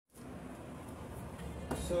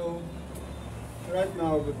So right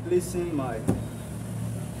now I'll be placing my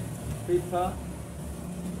paper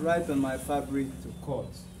right on my fabric to cut.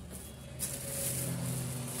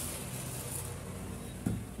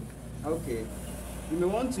 Okay, you may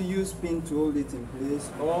want to use pin to hold it in place,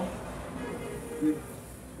 or you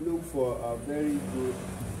look for a very good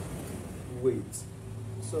weight.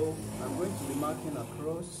 So I'm going to be marking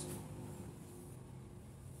across.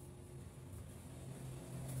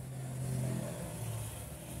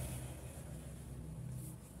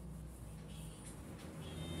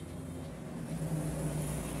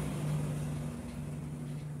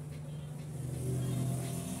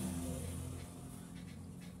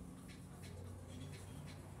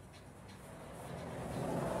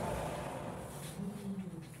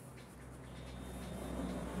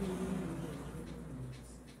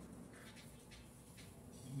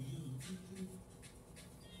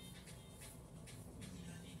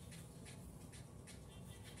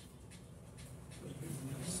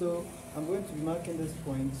 So I'm going to be marking this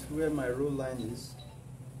point where my roll line is,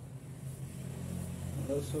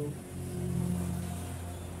 and also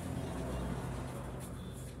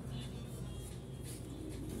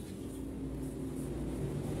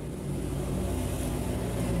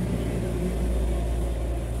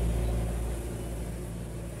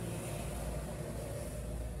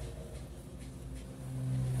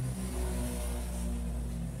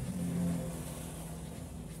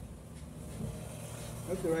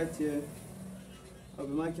okay, right here I'll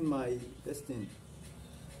be marking my testing,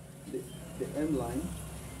 the M line,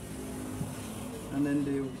 and then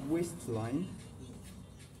the waist line,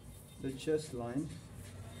 the chest line.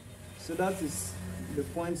 So that is the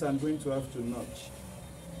points I'm going to have to notch.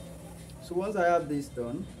 So once I have this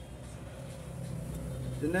done,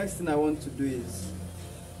 the next thing I want to do is,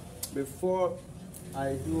 before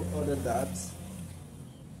I do other darts,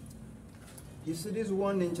 you see this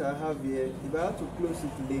 1 inch I have here, if I have to close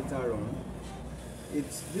it later on,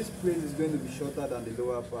 this place is going to be shorter than the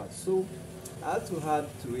lower part. So I have to add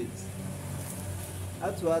to it. I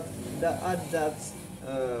have to add that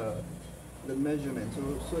the measurement,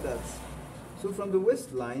 so from the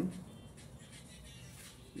waistline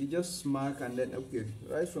you just mark, and then okay,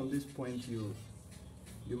 right from this point you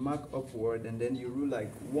mark upward, and then you rule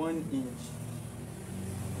like 1 inch.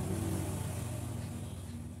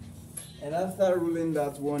 And after ruling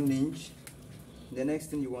that 1 inch, the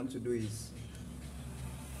next thing you want to do is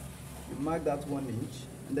you mark that 1 inch,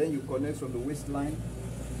 and then you connect from the waistline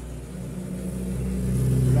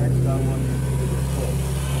right that 1 inch to the top.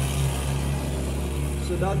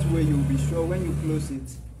 So that way you'll be sure when you close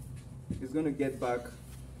it, it's going to get back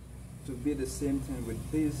to be the same thing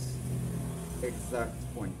with this exact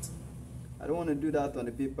point. I don't want to do that on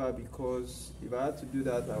the paper, because if I had to do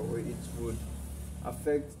that, it would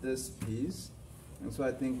affect this piece, and so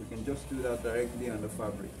I think we can just do that directly on the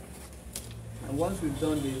fabric. And once we've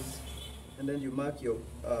done this, and then you mark your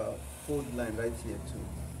fold line right here too.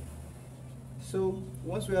 So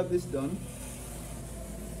once we have this done,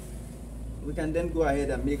 we can then go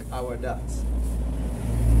ahead and make our darts. So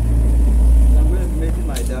I'm going to be making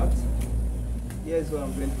my dart. Here's what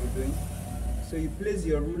I'm going to be doing. So you place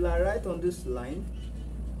your ruler right on this line,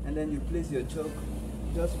 and then you place your chalk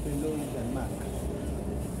just below it and mark.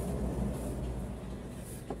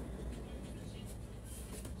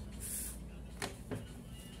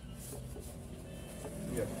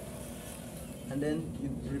 Yeah. And then you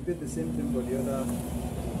repeat the same thing for the other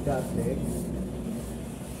dart leg.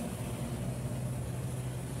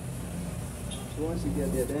 So once you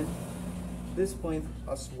get there, then this point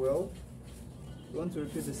as well, you want to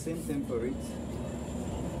repeat the same thing for it.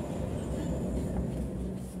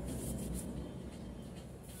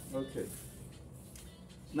 Okay.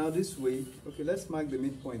 Now this way, okay, let's mark the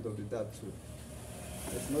midpoint of the dart too.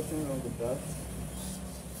 There's nothing wrong with that.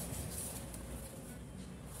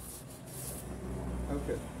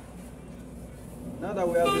 Okay. Now that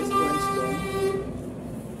we have these points done,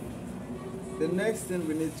 the next thing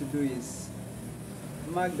we need to do is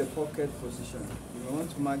mark the pocket position. You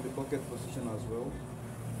want to mark the pocket position as well,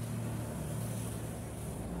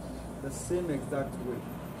 the same exact way.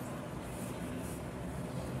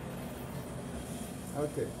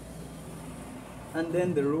 Okay. And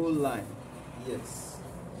then the roll line. Yes.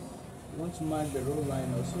 You want to mark the roll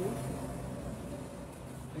line also,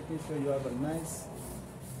 making sure you have a nice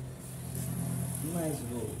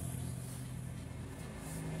roll.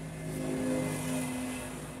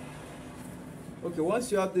 Okay,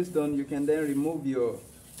 once you have this done, you can then remove your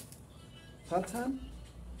pattern,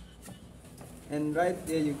 and right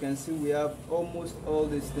there you can see we have almost all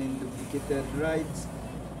this thing duplicated right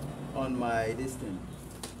on my this thing.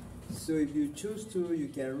 So if you choose to, you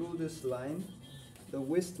can rule this line, the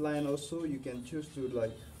waistline also. You can choose to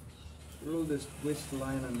like rule this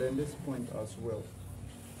waistline and then this point as well.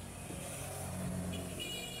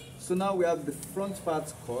 So now we have the front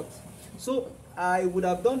part cut. So I would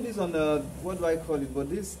have done this on a, what do I call it, but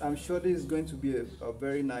this, I'm sure this is going to be a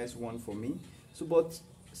very nice one for me. So but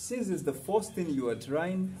since it's the first thing you are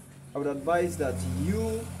trying, I would advise that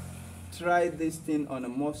you try this thing on a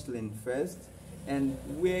muslin first and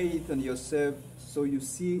wear it on yourself so you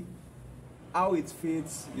see how it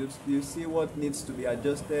fits, you see what needs to be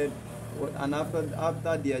adjusted, and after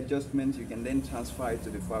the adjustment you can then transfer it to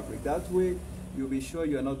the fabric. That way you'll be sure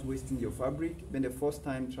you're not wasting your fabric when the first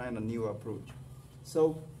time trying a new approach.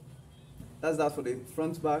 So that's that for the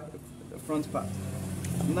front part.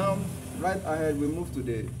 Now right ahead we move to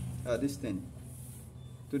the this thing,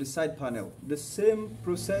 to the side panel. The same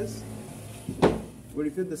process, we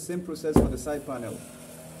repeat the same process for the side panel.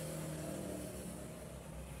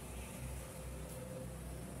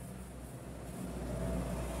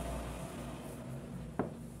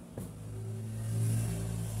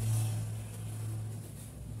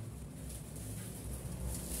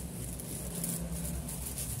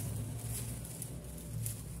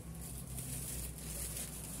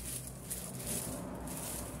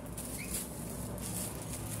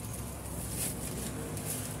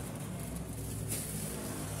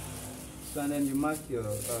 So, and then you mark your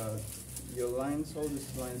lines, all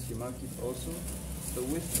these lines you mark it also. The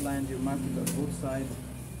waistline you mark it on both sides,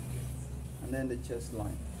 and then the chest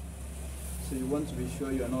line. So you want to be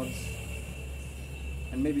sure you're not,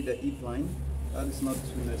 and maybe the hip line, that is not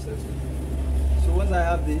too necessary. So once I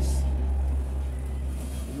have this,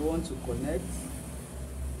 you want to connect.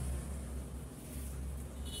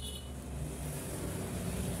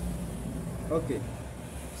 Okay,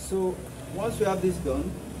 so once you have this done,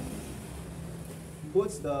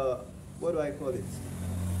 both the, what do I call it,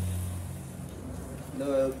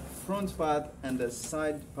 the front part and the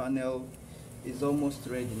side panel is almost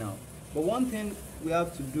ready now. But one thing we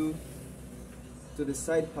have to do to the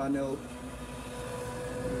side panel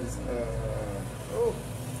is oh,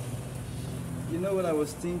 you know what I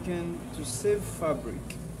was thinking, to save fabric.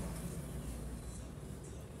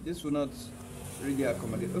 This will not really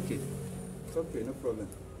accommodate. Okay, it's okay, no problem.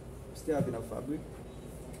 Still have enough fabric.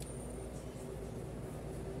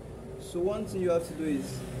 So one thing you have to do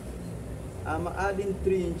is, I'm adding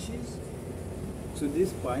 3 inches to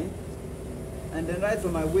this point, and then right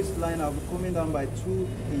from my waistline I'll be coming down by 2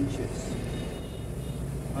 inches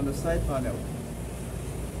on the side panel,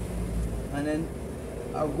 and then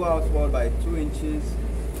I'll go outward by 2 inches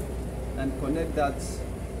and connect that.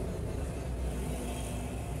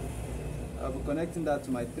 I'll be connecting that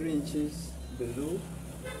to my 3 inches below,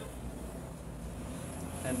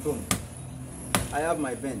 and boom, I have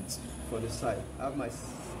my vent for the side. I have my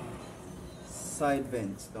side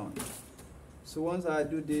vent done. So once I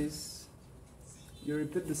do this, you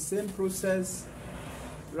repeat the same process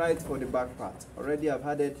right for the back part. Already I've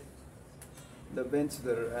added the vent to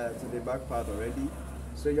the back part already.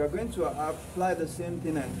 So you're going to apply the same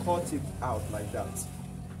thing and cut it out like that.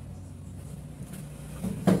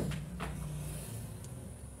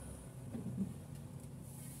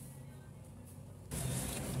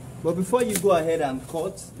 But before you go ahead and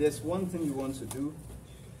cut, there's one thing you want to do,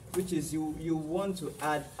 which is you want to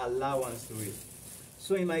add allowance to it.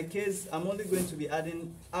 So in my case, I'm only going to be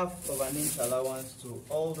adding half of an inch allowance to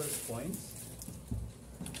all those points.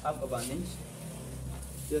 Half of an inch.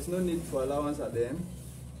 There's no need for allowance at the end,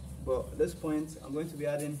 but at this point, I'm going to be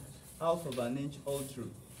adding half of an inch all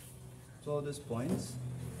through to all these points.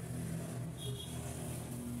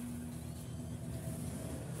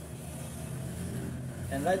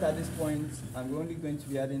 And right at this point, I'm only going to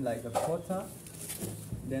be adding like a quarter,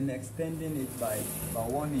 then extending it by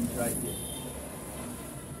about 1 inch right here.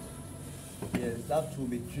 Yes, that will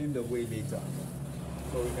be trimmed away later.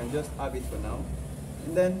 So we can just have it for now.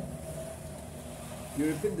 And then you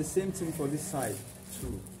repeat the same thing for this side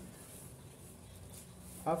too.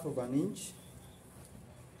 Half of an inch,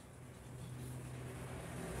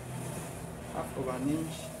 half of an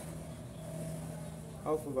inch,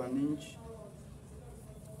 half of an inch.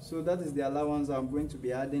 So that is the allowance I'm going to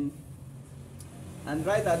be adding. And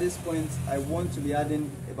right at this point, I want to be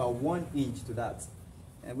adding about 1 inch to that,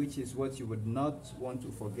 and which is what you would not want to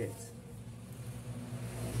forget.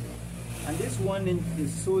 And this 1 inch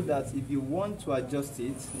is so that if you want to adjust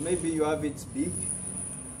it, maybe you have it big,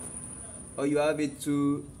 or you have it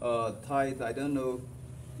too tight, I don't know,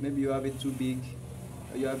 maybe you have it too big,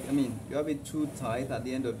 or you have it too tight. At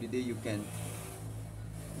the end of the day, you can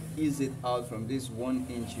ease it out from this 1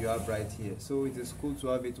 inch you have right here. So it is cool to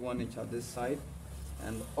have it 1 inch at this side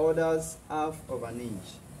and others half of an inch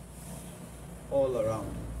all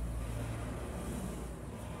around.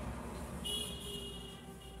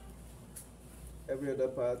 Every other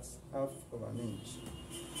part half of an inch.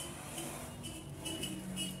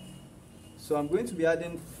 So I'm going to be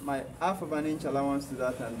adding my half of an inch allowance to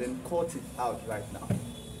that and then cut it out right now.